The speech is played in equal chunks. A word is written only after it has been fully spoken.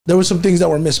there were some things that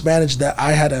were mismanaged that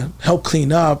I had to help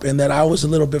clean up and that I was a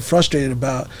little bit frustrated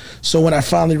about. So when I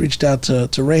finally reached out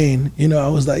to Rain, you know, I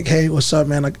was like, hey, what's up,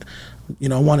 man? Like, you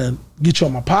know, I want to get you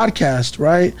on my podcast,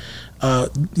 right?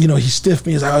 You know, he stiffed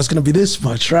me. He's like, oh, it's going to be this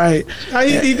much, right?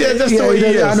 That's the way he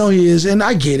is. I know he is. And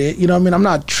I get it. You know what I mean? I'm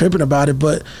not tripping about it,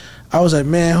 but I was like,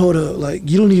 man, hold up. Like,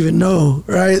 you don't even know,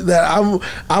 right? That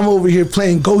I'm over here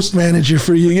playing ghost manager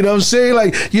for you. You know what I'm saying?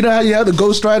 Like, you know how you have the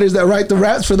ghost writers that write the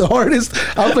raps for the artists?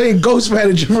 I'm playing ghost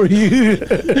manager for you.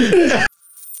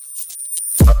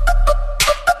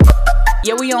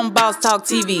 Yeah, we on Boss Talk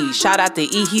TV. Shout out to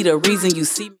E. He the reason you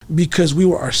see me. Because we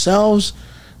were ourselves.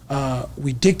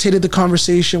 We dictated the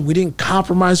conversation. We didn't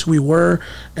compromise who we were,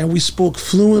 and we spoke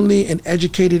fluently and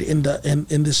educated in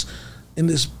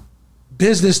this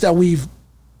business that we've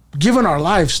given our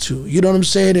lives to. You know what I'm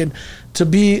saying? And to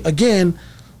be, again,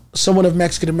 someone of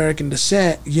Mexican American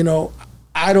descent, you know,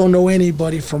 I don't know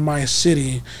anybody from my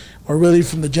city or really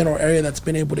from the general area that's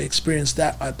been able to experience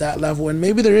that at that level. And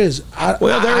maybe there is. I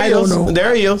don't know.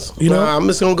 There is. You know? I'm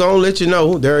just gonna go and let you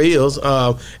know there is.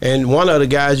 And one of the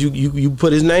guys, you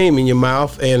put his name in your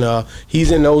mouth, and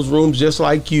he's in those rooms just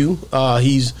like you.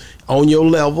 He's on your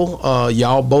level.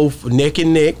 Y'all both neck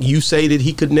and neck. You say that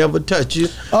he could never touch you.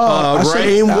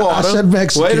 Rainwater. I said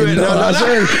Mexican. Wait a minute. I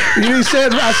said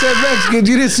Mexican.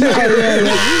 You didn't say You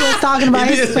was talking about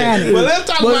Hispanic. Well, let's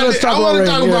talk about I want to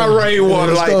talk about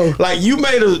Rainwater. Like you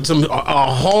made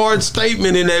a hard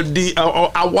statement in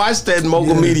that. I watched that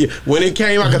Mogul Media when it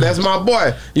came out, because that's my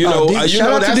boy. You know, that's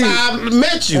how I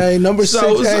met you. Hey, number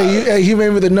 6. Hey, he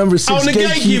made me the number 6 on the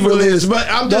gatekeeper list. But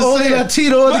I'm just the only saying,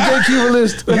 Latino on the gatekeeper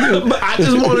list. But I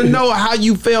just want to know how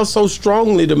you felt so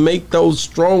strongly to make those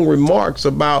strong remarks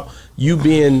about you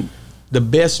being the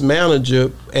best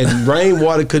manager, and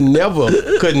Rainwater could never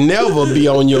be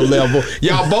on your level.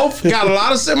 Y'all both got a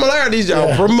lot of similarities.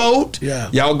 Y'all promote.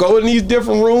 Y'all go in these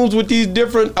different rooms with these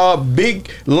different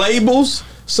big labels.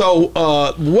 So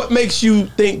what makes you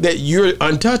think that you're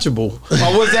untouchable?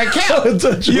 Or was that Cap?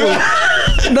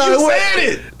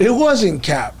 It wasn't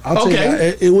Cap. I'll tell you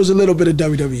that. It was a little bit of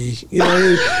WWE. You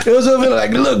know, it was a little bit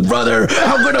like, look, brother,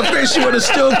 I'm gonna face you in a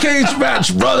steel cage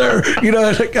match, brother. You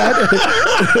know, like,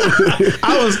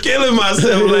 I was killing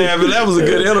myself laughing. That was a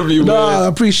good interview, man. I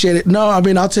appreciate it. No, I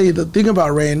mean, I'll tell you the thing about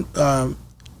Rain.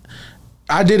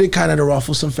 I did it kind of to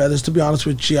ruffle some feathers, to be honest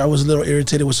with you. I was a little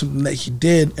irritated with something that he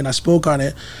did, and I spoke on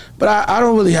it. But I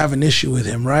don't really have an issue with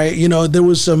him, right? You know, there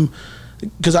was some,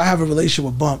 because I have a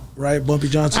relationship with Bump, right? Bumpy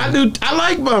Johnson. I do. I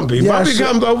like Bumpy. Yeah, Bumpy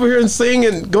comes over here and sing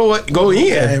and go in.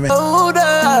 Yeah, man. Older,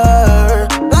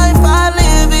 life I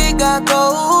live, it got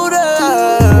colder.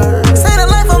 Say the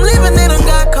life I'm living, it done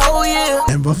got cold, yeah.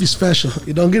 And Bumpy's special.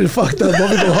 You don't get it fucked up.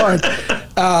 Bumpy go hard.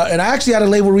 And I actually had a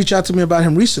label reach out to me about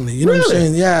him recently. You know what I'm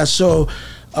saying? Yeah. So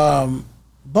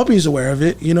Bumpy's aware of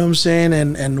it. You know what I'm saying?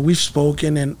 And we've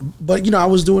spoken. But you know, I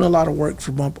was doing a lot of work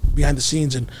for Bump behind the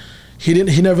scenes, and he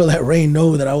never let Rain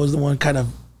know that I was the one kind of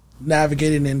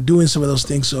navigating and doing some of those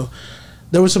things. So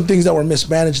there were some things that were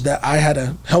mismanaged that I had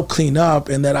to help clean up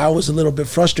and that I was a little bit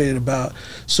frustrated about.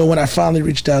 So when I finally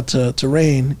reached out to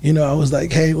Rain, you know, I was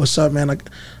like, hey, what's up, man? Like,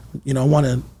 you know, I want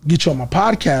to get you on my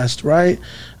podcast, right?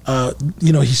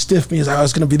 You know, he stiffed me. He's like, oh,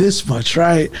 it's going to be this much,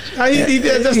 right? That's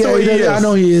the way he is. I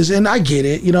know he is. And I get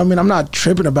it. You know what I mean? I'm not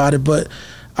tripping about it, but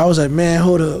I was like, man,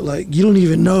 hold up. Like, you don't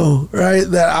even know, right?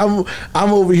 That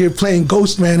I'm over here playing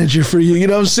ghost manager for you. You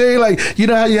know what I'm saying? Like, you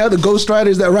know how you have the ghost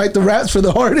writers that write the raps for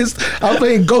the artists? I'm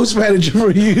playing ghost manager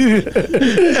for you.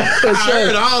 I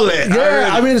heard all that. Yeah,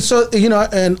 I mean, so, you know,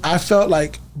 and I felt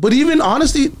like, but even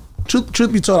honestly,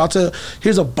 truth be told, I'll tell you,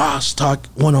 here's a Boss Talk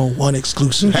 101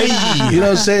 exclusive. Hey. You know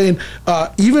what I'm saying?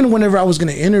 Even whenever I was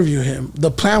going to interview him,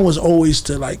 the plan was always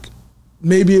to, like,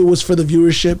 maybe it was for the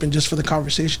viewership and just for the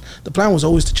conversation. The plan was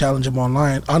always to challenge him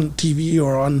online, on TV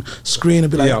or on screen,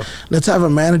 and be like, let's have a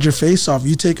manager face-off.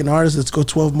 You take an artist, let's go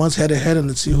 12 months head-to-head and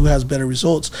let's see who has better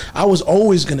results. I was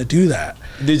always going to do that.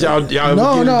 Did y'all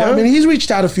No, I mean, he's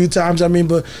reached out a few times. I mean,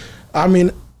 but, I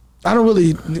mean, I don't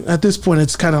really, at this point,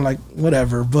 it's kind of like,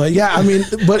 whatever. But, yeah, I mean,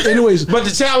 but anyways. But the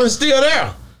challenge still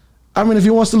there. I mean, if he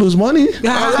wants to lose money. You think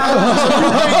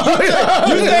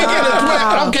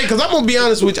okay, because I'm going to be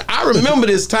honest with you. I remember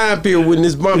this time period when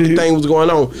this Bumpy thing was going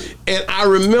on. And I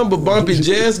remember Bumpy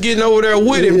just getting over there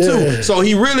with him, too. So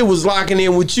he really was locking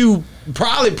in with you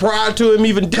probably prior to him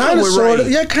even dealing with Ray.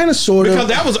 Yeah, kind of, sort of. Because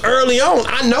that was early on.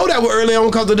 I know that was early on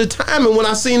because of the timing when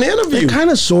I seen the interview. Yeah, kind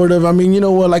of, sort of. I mean, you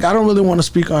know what? Like, I don't really want to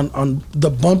speak on the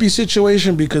Bumpy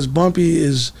situation because Bumpy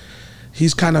is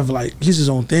he's kind of like, he's his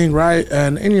own thing, right?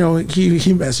 And you know, he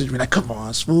messaged me like, come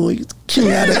on, Smooth, get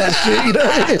me out of that shit, you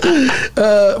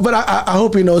know? But I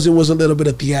hope he knows it was a little bit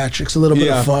of theatrics, a little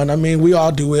bit of fun. I mean, we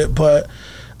all do it, but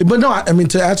no, I mean,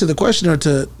 to answer the question or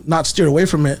to not steer away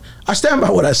from it, I stand by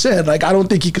what I said. Like, I don't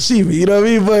think he could see me, you know what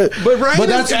I mean? But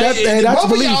that's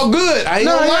both of y'all good. I ain't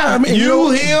gonna lie. I mean,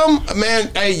 him,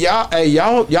 man. Hey,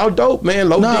 y'all dope, man.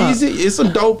 Low Easy, it's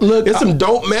some dope. Look, it's some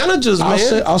dope managers,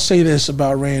 man. I'll say this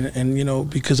about Rain, and you know,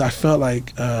 because I felt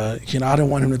like, you know, I didn't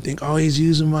want him to think, oh, he's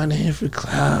using my name for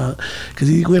clout, because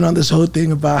he went on this whole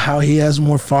thing about how he has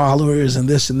more followers and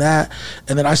this and that,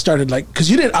 and then I started like,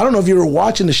 because I don't know if you were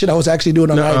watching the shit I was actually doing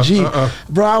on IG.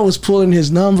 Bro, I was pulling his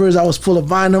numbers. I was pulling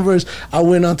my numbers. I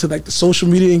went onto like the social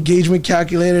media engagement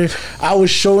calculator. I was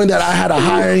showing that I had a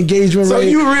higher engagement rate. So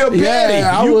you real petty.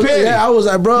 I was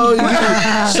like, bro,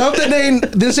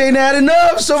 this ain't adding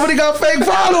up. Somebody got fake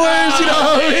followers, you know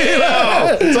what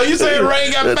I mean? So you saying Ray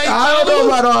got fake followers? I don't know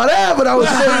about all that, but I was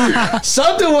saying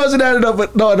something wasn't adding up.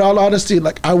 But no, in all honesty,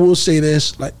 like, I will say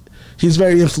this, like, he's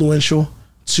very influential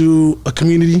to a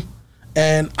community.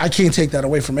 And I can't take that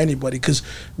away from anybody, because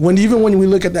even when we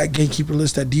look at that gatekeeper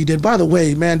list that D did, by the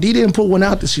way, man, D didn't put one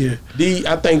out this year. D,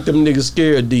 I think them niggas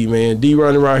scared D, man. D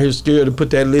running around here scared to put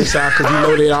that list out because you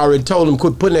know they already told him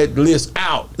quit putting that list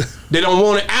out. They don't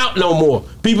want it out no more.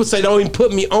 People say don't even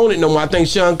put me on it no more. I think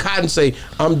Sean Cotton say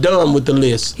I'm done with the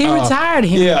list. He retired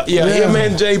him. Yeah, him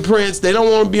and Jay Prince, they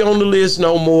don't want to be on the list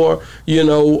no more. You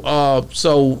know,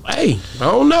 so hey, I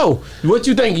don't know. What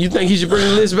you think? You think he should bring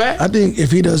the list back? I think if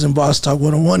he doesn't Boss Talk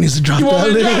 101, he's to drop that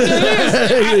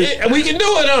list. We can do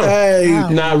it, huh?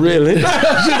 Hey, not really. She's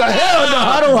like, hell no,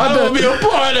 I don't want to be a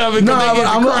part of it. No,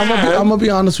 I'm gonna be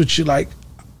honest with you. Like,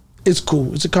 it's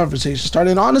cool. It's a conversation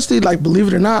started. And honestly, like, believe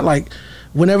it or not, like,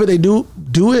 whenever they do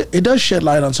it, it does shed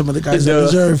light on some of the guys that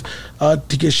deserve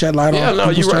to get shed light on. Yeah, no,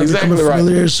 you're right. Exactly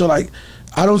right. So, like,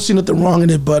 I don't see nothing wrong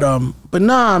in it, but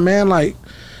nah, man, like,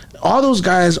 all those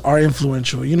guys are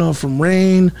influential. You know, from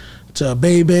Rain to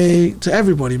Bebe to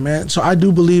everybody, man. So I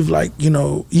do believe, like, you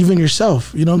know, even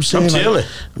yourself. You know what I'm saying? I'm chilling.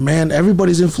 Like, man,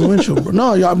 everybody's influential. Bro.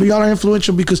 No, y'all are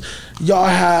influential because y'all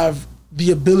have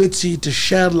the ability to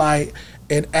shed light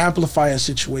and amplify a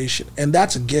situation, and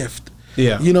that's a gift.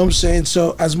 Yeah, you know what I'm saying.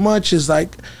 So as much as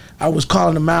like I was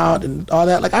calling him out and all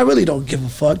that, like, I really don't give a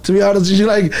fuck, to be honest with you.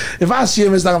 Like, if I see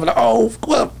him, it's not gonna be like, oh,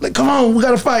 well, like, come on, we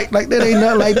gotta fight. Like, that ain't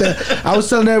nothing like that. I was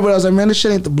telling everybody, I was like, man, this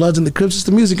shit ain't the Bloods and the Crips, it's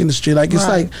the music industry. Like, it's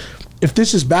like, if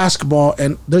this is basketball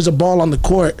and there's a ball on the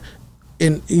court,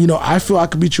 and you know, I feel I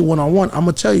could beat you one-on-one, I'm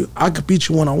gonna tell you, I could beat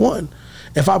you one-on-one.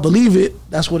 If I believe it,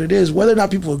 that's what it is. Whether or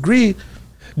not people agree.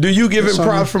 Do you give him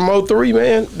props from 03,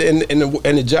 man, and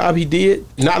the job he did,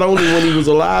 not only when he was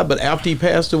alive, but after he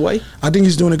passed away? I think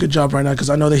he's doing a good job right now, because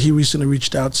I know that he recently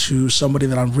reached out to somebody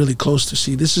that I'm really close to.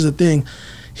 See, this is the thing.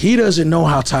 He doesn't know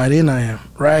how tied in I am,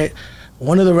 right?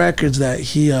 One of the records that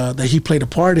he played a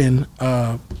part in,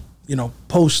 you know,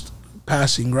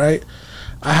 post-passing, right?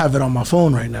 I have it on my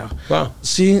phone right now. Wow.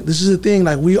 See, this is the thing.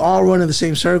 Like, we all run in the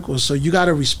same circles, so you got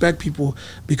to respect people,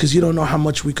 because you don't know how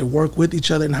much we could work with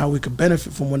each other and how we could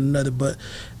benefit from one another. But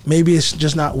maybe it's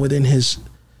just not within his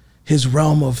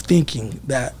realm of thinking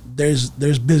that there's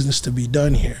business to be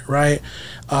done here, right?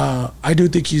 I do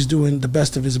think he's doing the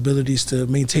best of his abilities to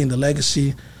maintain the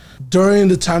legacy. During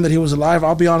the time that he was alive,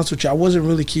 I'll be honest with you, I wasn't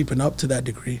really keeping up to that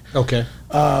degree. Okay.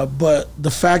 But the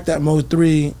fact that Mo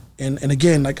 3, and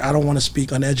again, like, I don't want to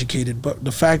speak uneducated, but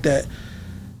the fact that,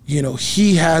 you know,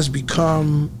 he has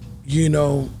become, you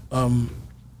know,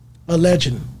 a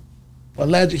legend.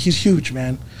 He's huge,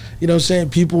 man. You know what I'm saying?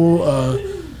 People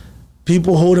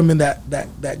hold him in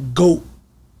that GOAT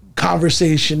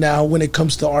conversation now when it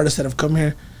comes to artists that have come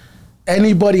here.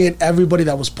 Anybody and everybody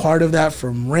that was part of that,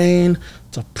 from Rain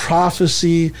to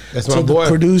Prophecy to the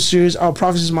producers. Oh,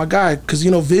 Prophecy's my guy, because, you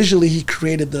know, visually he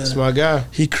created That's my guy.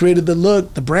 He created the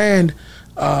look, the brand.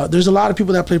 There's a lot of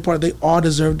people that played part. They all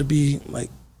deserve to be,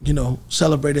 like, you know,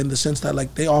 celebrated in the sense that,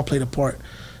 like, they all played a part.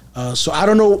 So I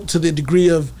don't know to the degree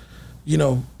of, you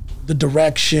know, the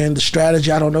direction, the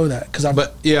strategy. I don't know that,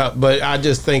 but I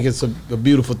just think it's a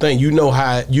beautiful thing. You know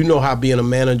how being a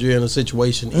manager in a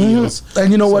situation is.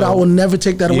 And you know what? I will never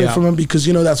take that away from him, because,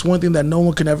 you know, that's one thing that no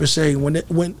one can ever say.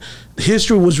 When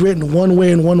history was written one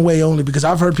way and one way only, because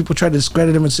I've heard people try to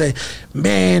discredit him and say,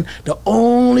 man, the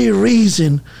only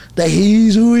reason that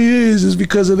he's who he is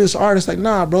because of this artist. Like,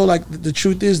 nah, bro. Like, the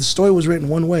truth is, the story was written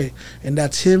one way, and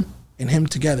that's him and him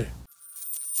together.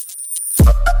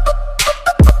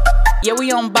 Yeah,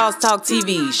 we on Boss Talk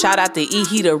TV. Shout out to E.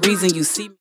 He the reason you see me.